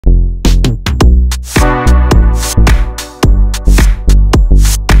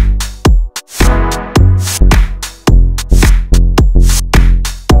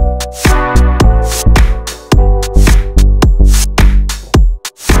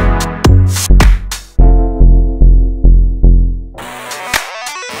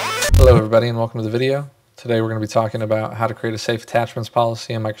everybody, and welcome to the video. Today we're going to be talking about how to create a safe attachments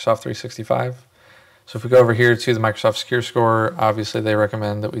policy in Microsoft 365. So if we go over here to the Microsoft Secure Score, obviously they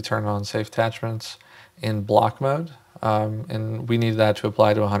recommend that we turn on safe attachments in block mode, and we need that to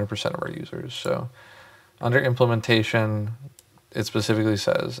apply to 100% of our users. So under implementation, it specifically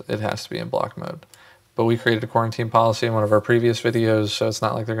says it has to be in block mode. But we created a quarantine policy in one of our previous videos, so it's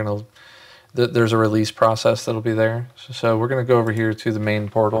not like they're going to there's a release process that'll be there. So we're going to go over here to the main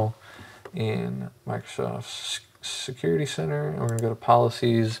portal in Microsoft Security Center, and we're going to go to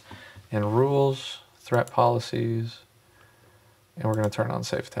policies and rules, threat policies, and we're going to turn on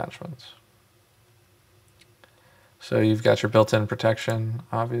safe attachments. So you've got your built-in protection,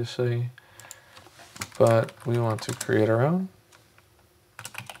 obviously, but we want to create our own.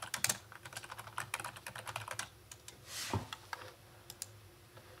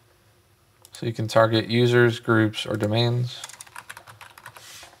 So you can target users, groups, or domains.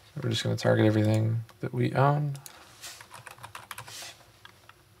 We're just going to target everything that we own.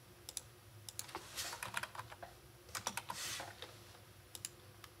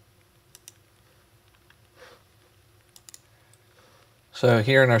 So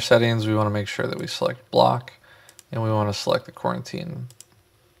here in our settings, we want to make sure that we select block, and we want to select the quarantine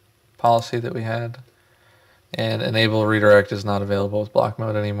policy that we had. And enable redirect is not available with block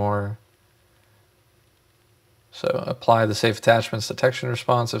mode anymore. So apply the safe attachments detection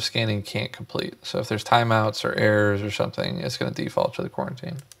response if scanning can't complete. So if there's timeouts or errors or something, it's going to default to the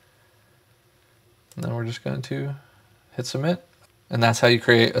quarantine. And then we're just going to hit submit. And that's how you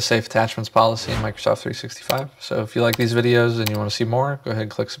create a safe attachments policy in Microsoft 365. So if you like these videos and you want to see more, go ahead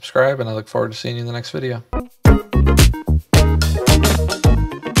and click subscribe, and I look forward to seeing you in the next video.